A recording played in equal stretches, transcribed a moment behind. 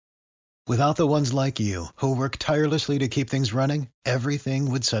Without the ones like you, who work tirelessly to keep things running, everything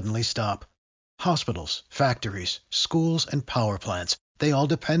would suddenly stop. Hospitals, factories, schools, and power plants, they all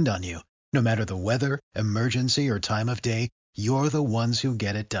depend on you. No matter the weather, emergency, or time of day, you're the ones who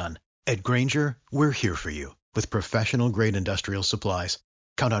get it done. At Grainger, we're here for you with professional-grade industrial supplies.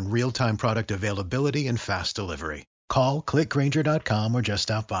 Count on real-time product availability and fast delivery. Call, click Grainger.com, or just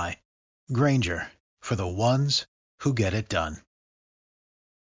stop by. Grainger, for the ones who get it done.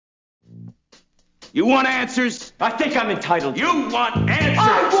 You want answers? I think I'm entitled. You want answers?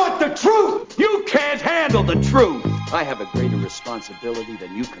 I want the truth! You can't handle the truth! I have a greater responsibility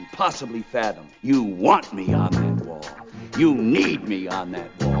than you can possibly fathom. You want me on that wall. You need me on that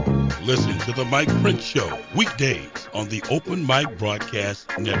wall. Listen to The Mike Prince Show, weekdays on the Open Mic Broadcast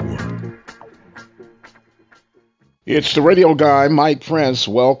Network. It's the radio guy, Mike Prince.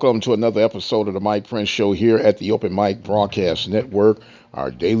 Welcome to another episode of The Mike Prince Show here at the Open Mic Broadcast Network. Our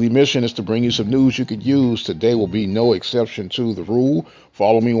daily mission is to bring you some news you could use. Today will be no exception to the rule.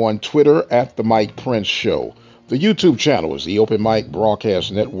 Follow me on Twitter at The Mike Prince Show. The YouTube channel is the Open Mic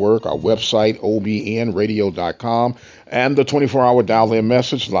Broadcast Network, our website, obnradio.com, and the 24-hour dial-in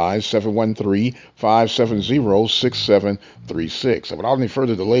message line, 713-570-6736. And without any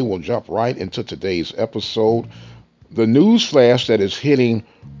further delay, we'll jump right into today's episode. The news flash that is hitting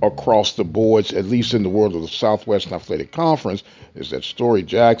across the boards, at least in the world of the Southwestern Athletic Conference, is that Story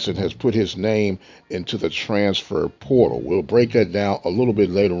Jackson has put his name into the transfer portal. We'll break that down a little bit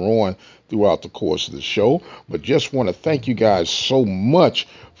later on throughout the course of the show, but just want to thank you guys so much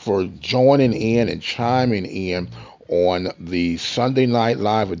for joining in and chiming in on the Sunday Night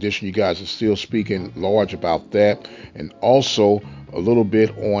Live edition. You guys are still speaking large about that, and also a little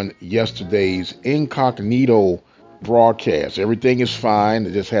bit on yesterday's Incognito broadcast. Everything is fine.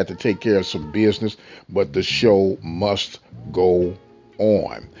 They just had to take care of some business, but the show must go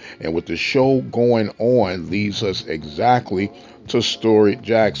on. And with the show going on leads us exactly to Story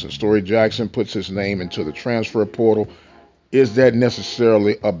Jackson. Story Jackson puts his name into the transfer portal. Is that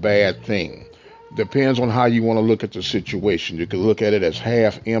necessarily a bad thing? Depends on how you want to look at the situation. You can look at it as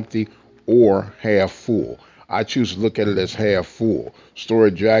half empty or half full. I choose to look at it as half full.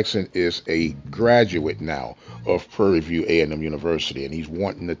 Story Jackson is a graduate now of Prairie View A&M University, and he's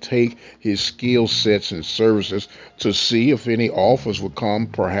wanting to take his skill sets and services to see if any offers will come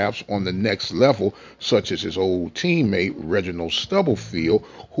perhaps on the next level, such as his old teammate Reginald Stubblefield,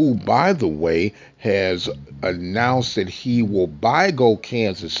 who, by the way, has announced that he will go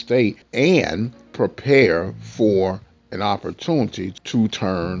Kansas State and prepare for an opportunity to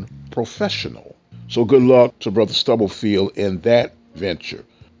turn professional. So good luck to Brother Stubblefield in that venture.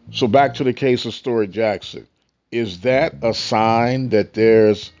 So back to the case of Story Jackson. Is that a sign that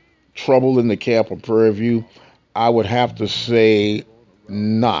there's trouble in the camp of Prairie View? I would have to say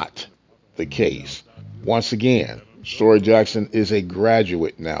not the case. Once again, Story Jackson is a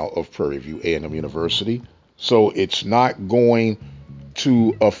graduate now of Prairie View A&M University, so it's not going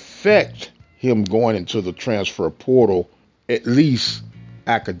to affect him going into the transfer portal, at least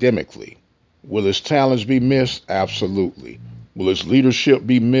academically. Will his talents be missed? Absolutely. Will his leadership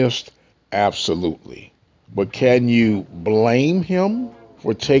be missed? Absolutely. But can you blame him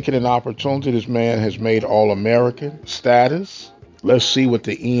for taking an opportunity? This man has made All-American status. Let's see what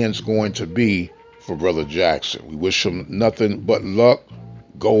the end's going to be for Brother Jackson. We wish him nothing but luck.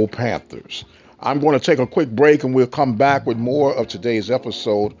 Go Panthers. I'm going to take a quick break, and we'll come back with more of today's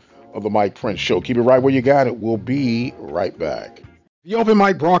episode of the Mike Prince Show. Keep it right where you got it. We'll be right back. The Open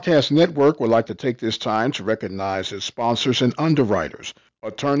Mic Broadcast Network would like to take this time to recognize its sponsors and underwriters: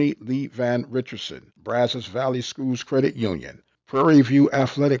 Attorney Lee Van Richardson, Brazos Valley Schools Credit Union, Prairie View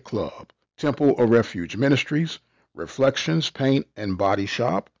Athletic Club, Temple of Refuge Ministries, Reflections Paint and Body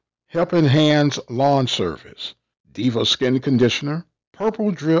Shop, Helping Hands Lawn Service, Diva Skin Conditioner, Purple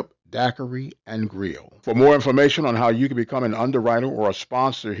Drip Daiquiri and Grill. For more information on how you can become an underwriter or a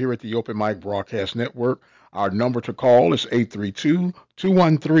sponsor here at the Open Mic Broadcast Network, our number to call is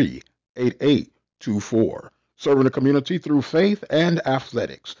 832-213-8824. Serving the community through faith and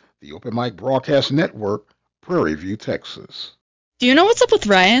athletics. The Open Mic Broadcast Network, Prairie View, Texas. Do you know what's up with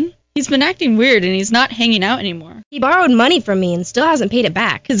Ryan? He's been acting weird and he's not hanging out anymore. He borrowed money from me and still hasn't paid it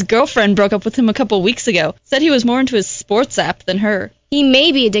back. His girlfriend broke up with him a couple weeks ago. Said he was more into his sports app than her. He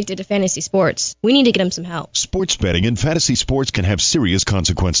may be addicted to fantasy sports. We need to get him some help. Sports betting and fantasy sports can have serious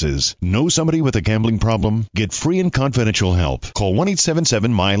consequences. Know somebody with a gambling problem? Get free and confidential help. Call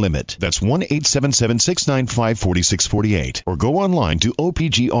 1-877-MY-LIMIT. That's 1-877-695-4648. Or go online to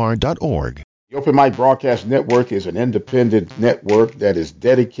opgr.org. The Open Mic Broadcast Network is an independent network that is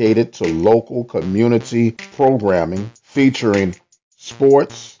dedicated to local community programming featuring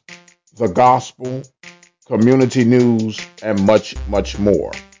sports, the gospel, community news, and much, much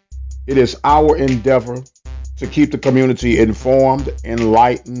more. It is our endeavor to keep the community informed,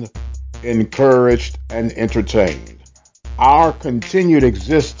 enlightened, encouraged, and entertained. Our continued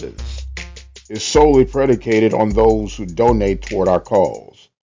existence is solely predicated on those who donate toward our cause.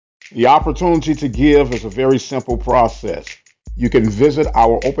 The opportunity to give is a very simple process. You can visit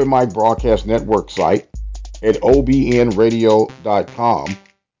our Open Mic Broadcast Network site at obnradio.com,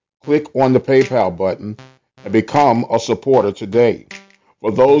 click on the PayPal button, and become a supporter today.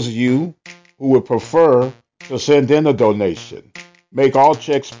 For those of you who would prefer to send in a donation, make all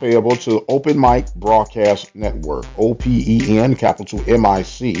checks payable to Open Mic Broadcast Network, OPEN, capital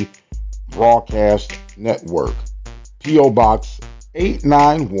MIC, Broadcast Network, P.O. Box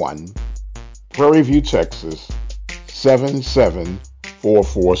 891, Prairie View, Texas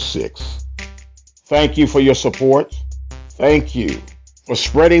 77446. Thank you for your support. Thank you for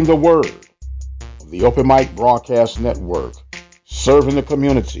spreading the word of the Open Mic Broadcast Network, serving the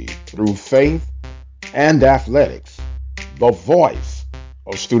community through faith and athletics, the voice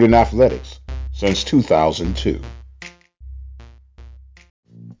of student athletics since 2002.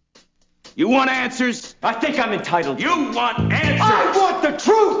 You want answers? I think I'm entitled to. You want answers? I want the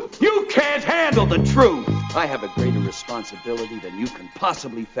truth! You can't handle the truth. I have a greater responsibility than you can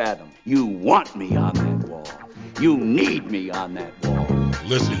possibly fathom. You want me on that wall. You need me on that wall.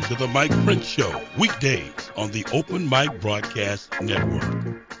 Listen to The Mike Prince Show weekdays on the Open Mic Broadcast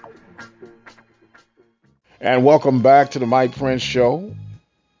Network. And welcome back to the Mike Prince Show,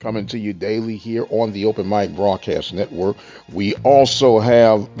 coming to you daily here on the Open Mic Broadcast Network. We also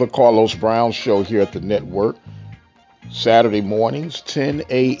have the Carlos Brown Show here at the network, Saturday mornings, 10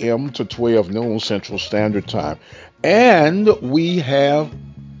 a.m. to 12 noon Central Standard Time. And we have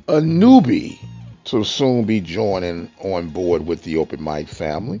a newbie to soon be joining on board with the Open Mic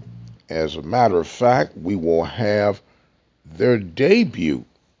family. As a matter of fact, we will have their debut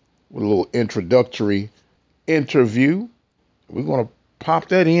with a little introductory interview. We're going to pop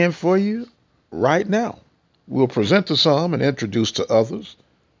that in for you right now. We'll present to some and introduce to others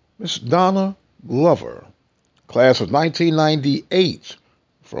Miss Donna Glover, class of 1998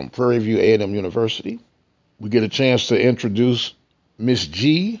 from Prairie View A&M University. We get a chance to introduce Miss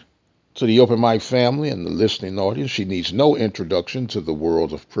G to the Open Mic family and the listening audience. She needs no introduction to the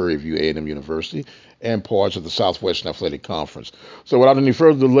world of Prairie View A&M University and parts of the Southwestern Athletic Conference. So without any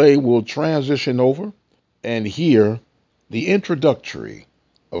further delay, we'll transition over and hear the introductory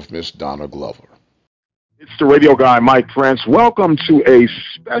of Miss Donna Glover. It's the radio guy, Mike Prince. Welcome to a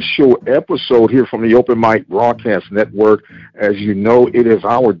special episode here from the Open Mic Broadcast Network. As you know, it is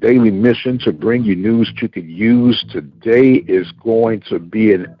our daily mission to bring you news you could use. Today is going to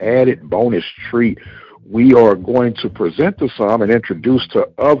be an added bonus treat. We are going to present to some and introduce to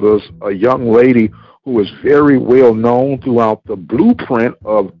others a young lady who is very well known throughout the blueprint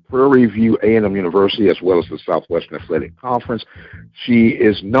of Prairie View A&M University as well as the Southwestern Athletic Conference. She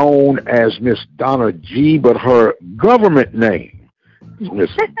is known as Miss Donna G, but her government name is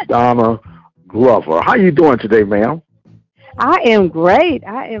Miss Donna Glover. How you doing today, ma'am? I am great.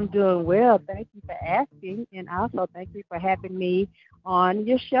 I am doing well. Thank you for asking, and also thank you for having me on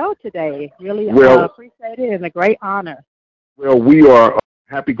your show today. Really appreciate it and a great honor. Well, we are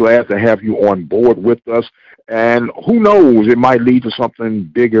glad to have you on board with us, and who knows, it might lead to something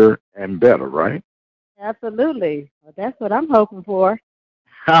bigger and better, right? Absolutely. Well, that's what I'm hoping for.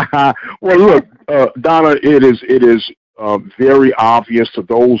 Well, look, Donna, it is very obvious to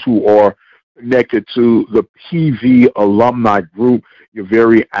those who are connected to the PV alumni group. You're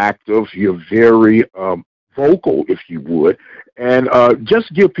very active. You're very vocal, if you would. And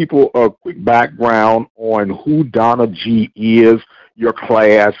just give people a quick background on who Donna G is, your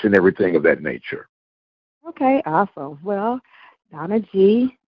class, and everything of that nature. Okay, awesome. Well, Donna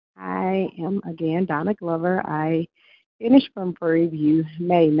G, I am, again, Donna Glover. I finished from Prairie View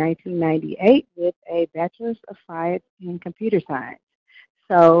May 1998 with a Bachelor's of Science in Computer Science.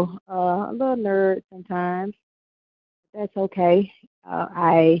 So a little nerd sometimes. That's okay.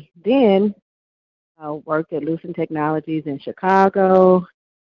 I then worked at Lucent Technologies in Chicago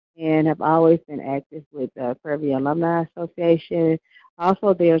and have always been active with the Prairie View Alumni Association.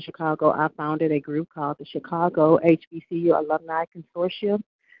 Also there in Chicago, I founded a group called the Chicago HBCU Alumni Consortium.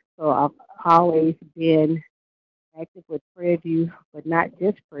 So I've always been active with Prairie View, but not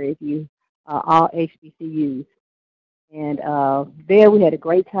just Prairie View, all HBCUs. And there we had a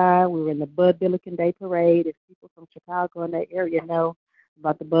great time. We were in the Bud Billiken Day Parade. If people from Chicago and that area know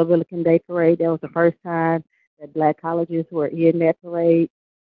about the Bud Billiken Day Parade, that was the first time that Black colleges were in that parade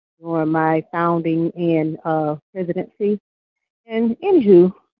during my founding and presidency. And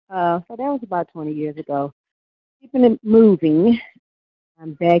anywho, So that was about 20 years ago. Keeping it moving.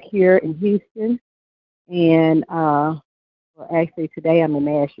 I'm back here in Houston, and well, actually today I'm in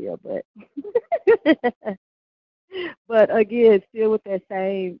Nashville, but but again, still with that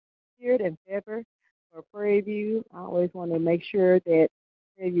same spirit and fervor for Prairie View. I always want to make sure that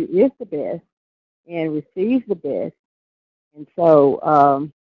Prairie View is the best and receives the best, and so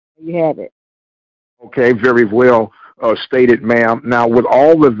you have it. Okay, very well stated, ma'am. Now, with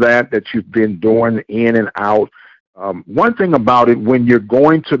all of that you've been doing in and out, one thing about it, when you're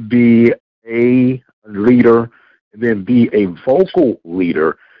going to be a leader and then be a vocal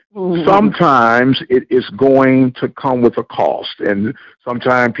leader, sometimes it is going to come with a cost. And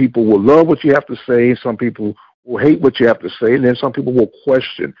sometimes people will love what you have to say, some people will hate what you have to say, and then some people will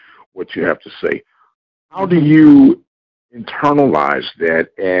question what you have to say. How do you internalize that,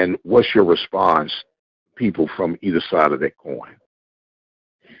 and what's your response to people from either side of that coin?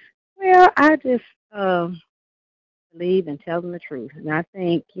 Well, I just believe in telling the truth. And I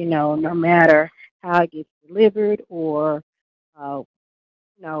think, no matter how it gets delivered or,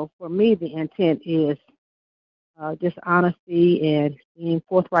 for me, the intent is just honesty and being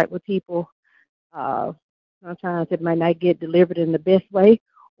forthright with people. Sometimes it might not get delivered in the best way,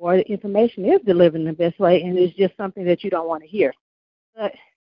 or the information is delivered in the best way, and it's just something that you don't want to hear. But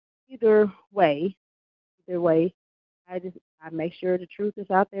either way, I make sure the truth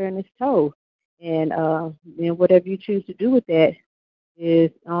is out there and it's told. And then whatever you choose to do with that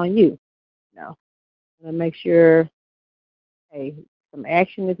is on you. And make sure, hey, some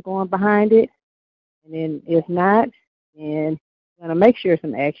action is going behind it. And then if not, then I'm going to make sure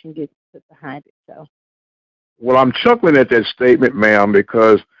some action gets put behind it. So. Well, I'm chuckling at that statement, ma'am,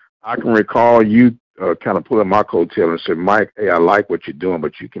 because I can recall you kind of pulling my coattail and said, Mike, hey, I like what you're doing,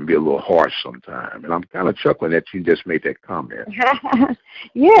 but you can be a little harsh sometimes. And I'm kind of chuckling that you just made that comment.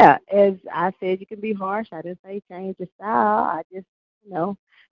 Yeah, as I said, you can be harsh. I didn't say change your style. I just, brought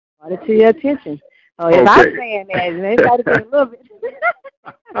it to your attention. So if I'm saying that, and they got to be a little bit.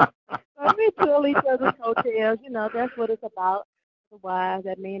 So we pull each other's coattails. That's what it's about. Otherwise,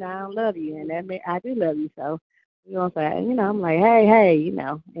 that means I don't love you, and that means I do love you. So you know what I'm saying? I'm like, hey,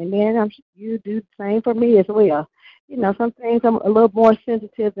 and then you do the same for me as well. Some things I'm a little more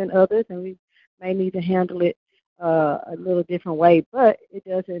sensitive than others, and we may need to handle it a little different way. But it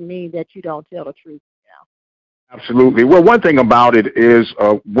doesn't mean that you don't tell the truth. Absolutely. Well, one thing about it is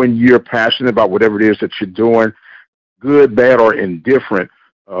when you're passionate about whatever it is that you're doing, good, bad, or indifferent,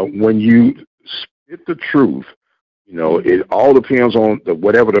 when you spit the truth, it all depends on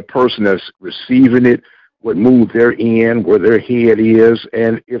whatever the person that's receiving it, what mood they're in, where their head is,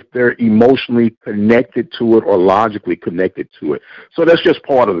 and if they're emotionally connected to it or logically connected to it. So that's just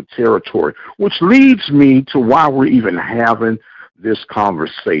part of the territory, which leads me to why we're even having this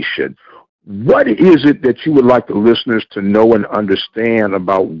conversation. What is it that you would like the listeners to know and understand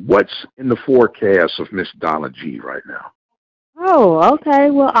about what's in the forecast of Miss Donna G right now? Oh, okay.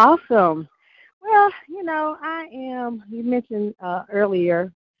 Well, awesome. Well, you mentioned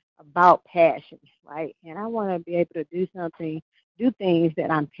earlier about passion, right? And I want to be able to do things that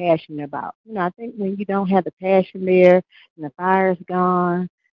I'm passionate about. I think when you don't have the passion there and the fire's gone,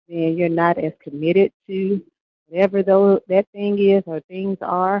 then you're not as committed to whatever that thing is or things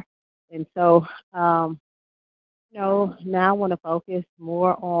are. And so, now I want to focus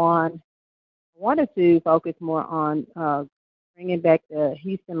more on, bringing back the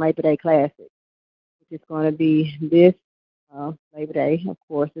Houston Labor Day Classic, which is going to be this Labor Day, of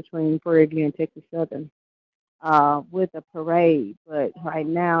course, between Prairie View and Texas Southern, with a parade. But right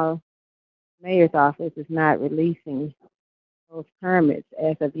now, the mayor's office is not releasing those permits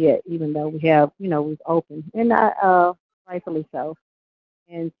as of yet, even though we have, we've opened, and rightfully so.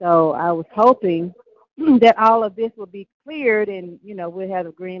 And so I was hoping that all of this would be cleared and, we'll have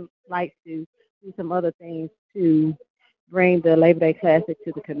a green light to do some other things to bring the Labor Day Classic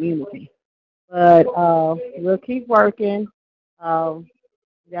to the community. But we'll keep working.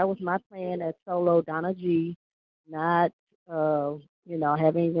 That was my plan as solo Donna G. Not,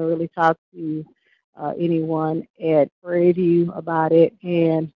 haven't even really talked to anyone at Prairie View about it.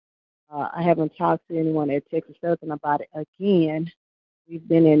 And I haven't talked to anyone at Texas Southern about it again. We've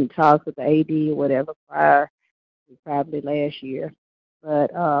been in talks with the AD or whatever prior to probably last year.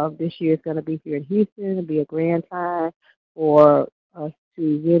 But this year is going to be here in Houston. It'll be a grand time for us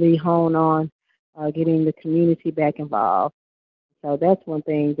to really hone on getting the community back involved. So that's one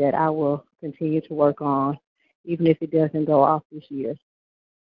thing that I will continue to work on, even if it doesn't go off this year.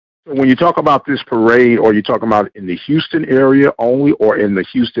 So when you talk about this parade, or you talk about in the Houston area only, or in the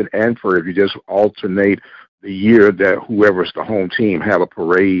Houston and Prairie View, just alternate the year that whoever's the home team have a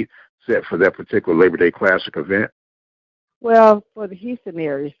parade set for that particular Labor Day Classic event? Well, for the Houston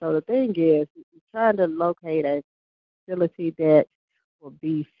area, so the thing is, we're trying to locate a facility that will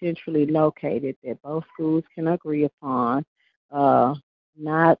be centrally located, that both schools can agree upon,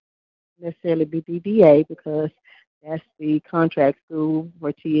 not necessarily BBVA because that's the contract school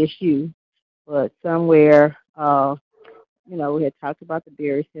for TSU, but somewhere, we had talked about the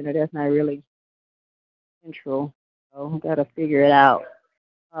Berry Center. That's not really central, so we got to figure it out.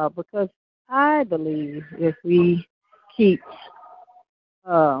 Because I believe if we keep,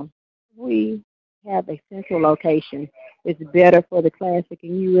 we have a central location, it's better for the classic,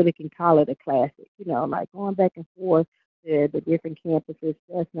 and you really can call it a classic. Like going back and forth to the different campuses,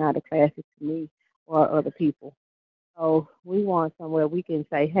 that's not a classic to me or other people. So we want somewhere we can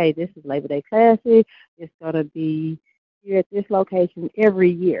say, hey, this is Labor Day Classic. It's going to be here at this location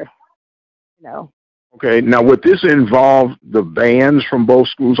every year. Okay, now would this involve the bands from both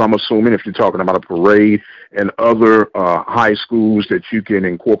schools? I'm assuming if you're talking about a parade and other high schools that you can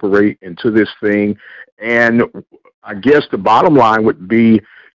incorporate into this thing. And I guess the bottom line would be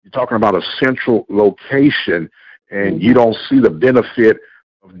you're talking about a central location, and you don't see the benefit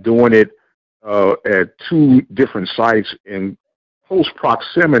of doing it at two different sites in close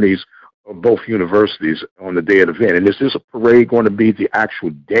proximities of both universities on the day of the event. And is this a parade going to be the actual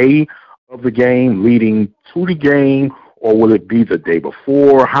day of the game leading to the game, or will it be the day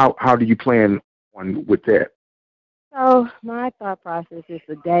before? How do you plan on with that? So my thought process is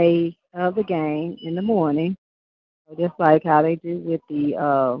the day of the game in the morning, so just like how they do with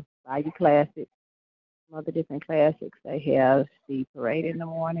the Bayou Classic, some other different classics. They have the parade in the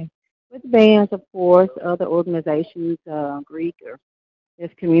morning with bands, of course, other organizations, Greek or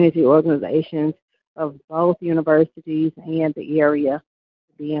just community organizations of both universities and the area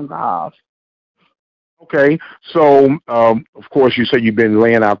to be involved. Okay, so of course you say you've been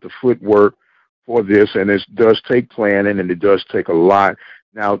laying out the footwork for this, and it does take planning, and it does take a lot.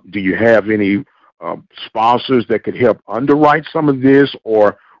 Now, do you have any sponsors that could help underwrite some of this,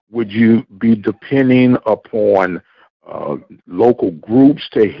 or would you be depending upon local groups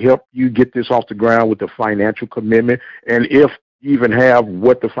to help you get this off the ground with the financial commitment? And if you even have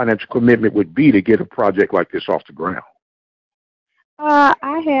what the financial commitment would be to get a project like this off the ground?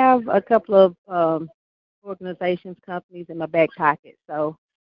 I have a couple of organizations, companies in my back pocket. So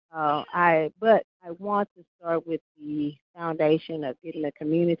but I want to start with the foundation of getting the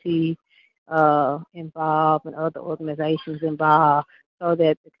community involved and other organizations involved so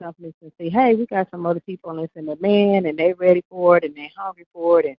that the companies can see, hey, we got some other people on this in demand and they're ready for it and they're hungry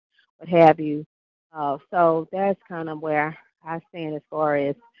for it and what have you. So that's kind of where I stand as far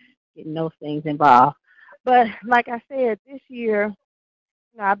as getting those things involved. But like I said, this year,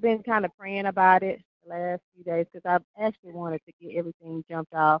 I've been kind of praying about it the last few days because I actually wanted to get everything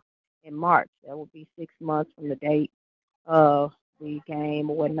jumped off in March. That would be 6 months from the date of the game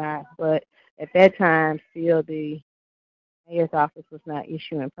or whatnot. But at that time, still the mayor's office was not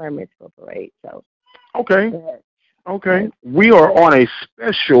issuing permits for parade. So Okay. We are on a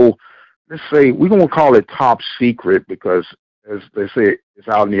special, let's say, we're going to call it top secret because, as they say, it's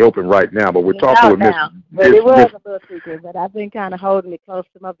out in the open right now. But we're talking with Miss. But it was a little secret, but I've been kind of holding it close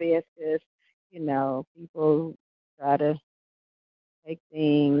to my vest because, people try to take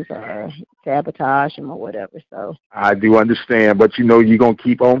things or sabotage them or whatever. So I do understand, but you're going to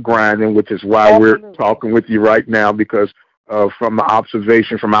keep on grinding, which is why we're talking with you right now because from the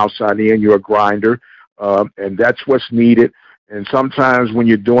observation from outside in, you're a grinder, and that's what's needed. And sometimes when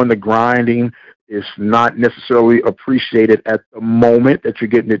you're doing the grinding, it's not necessarily appreciated at the moment that you're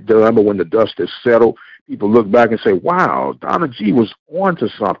getting it done, but when the dust is settled, people look back and say, wow, Donna G was on to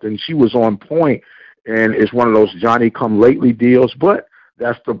something. She was on point. And it's one of those Johnny-come-lately deals, but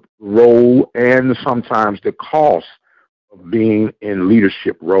that's the role and sometimes the cost of being in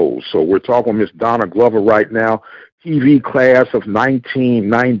leadership roles. So we're talking with Miss Donna Glover right now, TV class of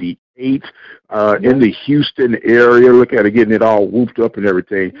 1998 in the Houston area. Look at her getting it all whooped up and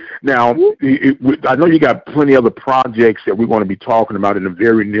everything. Now, I know you got plenty of other projects that we're going to be talking about in the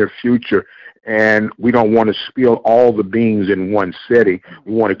very near future, and we don't want to spill all the beans in one setting.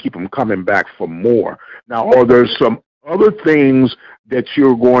 We want to keep them coming back for more. Now, are there some other things that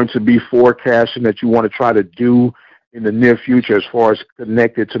you're going to be forecasting that you want to try to do in the near future as far as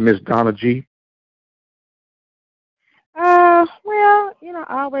connected to Miss Donna G? Well,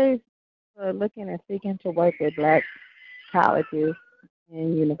 always looking and seeking to work with Black colleges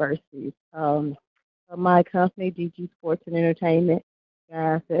and universities. So my company, DG Sports and Entertainment,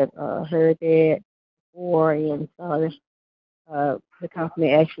 guys have heard that before, and so the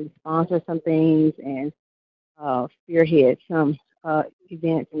company actually sponsors some things, and spearhead some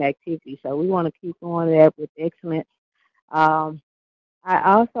events and activities. So we want to keep going that with excellence. Um,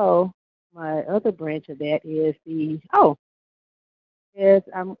 I also, my other branch of that is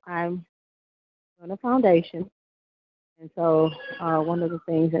I'm on a foundation. And so one of the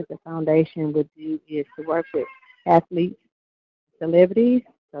things that the foundation would do is to work with athletes, celebrities,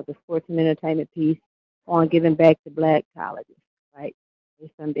 so the sports and entertainment piece on giving back to black colleges, right,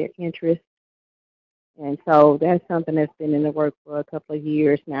 based on their interests. And so that's something that's been in the work for a couple of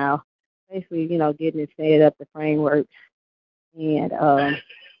years now. Basically, getting it set up, the framework. And,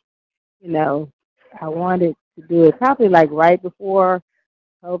 I wanted to do it probably like right before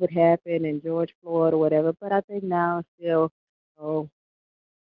COVID happened and George Floyd or whatever. But I think now it's oh,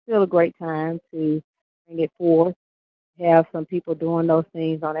 still a great time to bring it forth, have some people doing those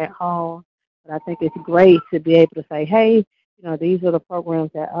things on their own. But I think it's great to be able to say, hey, these are the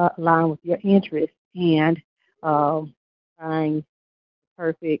programs that align with your interests and find the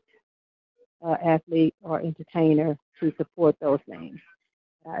perfect athlete or entertainer to support those things.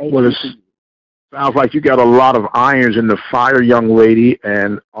 Well, it sounds like you got a lot of irons in the fire, young lady,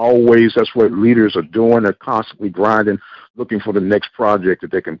 and always that's what leaders are doing. They're constantly grinding, looking for the next project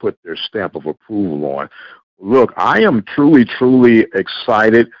that they can put their stamp of approval on. Look, I am truly, truly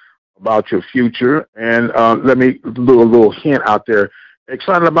excited about your future, and let me do a little hint out there.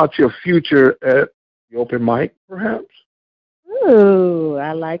 Excited about your future at the open mic, perhaps? Ooh,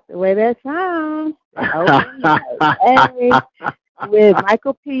 I like the way that sounds. Hey, with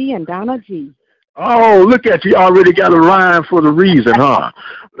Michael P. and Donna G. Oh, look at you! Already got a rhyme for the reason, huh?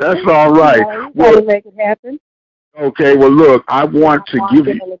 That's all right. Yeah, you gotta make it happen. Okay. Well, look, I want to give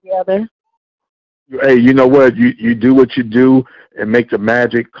you. Together. Hey, you know what? You do what you do and make the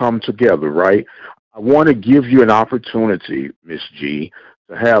magic come together, right? I want to give you an opportunity, Miss G,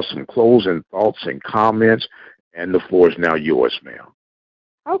 to have some closing thoughts and comments, and the floor is now yours, ma'am.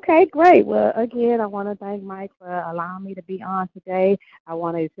 Okay, great. Well, again, I want to thank Mike for allowing me to be on today. I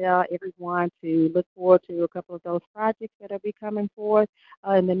want to tell everyone to look forward to a couple of those projects that will be coming forth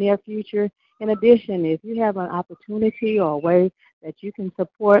in the near future. In addition, if you have an opportunity or a way that you can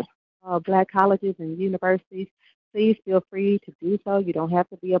support black colleges and universities, please feel free to do so. You don't have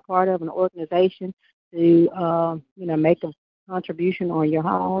to be a part of an organization to, make a contribution on your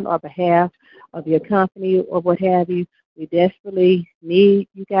own or behalf of your company or what have you. We desperately need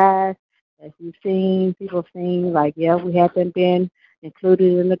you guys. As you've seen, people have seen, like, yeah, we haven't been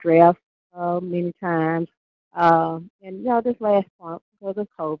included in the draft many times. This last month because of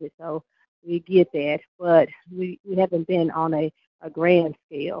COVID, so we get that. But we haven't been on a grand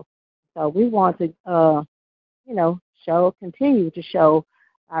scale. So we want to, continue to show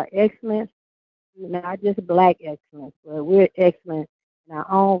our excellence, not just black excellence, but we're excellent in our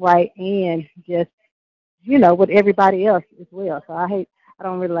own right and just with everybody else as well. So I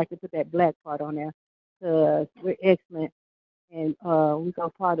don't really like to put that black part on there because we're excellent and we go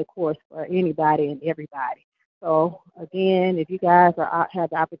part of the course for anybody and everybody. So again, if you guys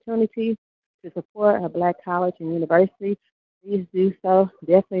have the opportunity to support a black college and university, please do so.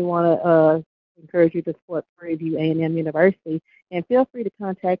 Definitely want to encourage you to support Prairie View A&M University, and feel free to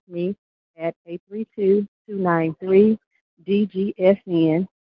contact me at 832-293-DGSN.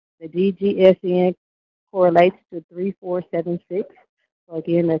 The DGSN correlates to 3476. So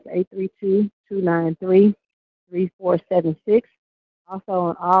again, that's 832-293-3476. Also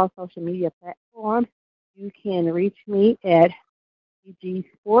on all social media platforms, you can reach me at DG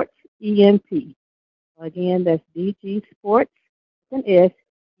Sports ENT. Again, that's DG Sports and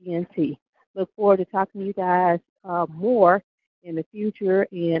SENT. Look forward to talking to you guys more in the future,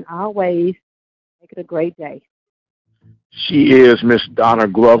 and always make it a great day. She is Miss Donna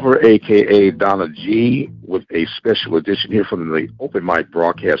Glover, a.k.a. Donna G, with a special edition here from the Open Mic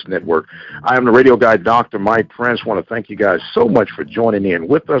Broadcast Network. I am the radio guy, Dr. Mike Prince. I want to thank you guys so much for joining in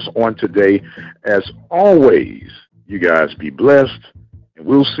with us on today. As always, you guys be blessed, and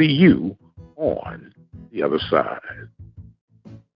we'll see you on the other side.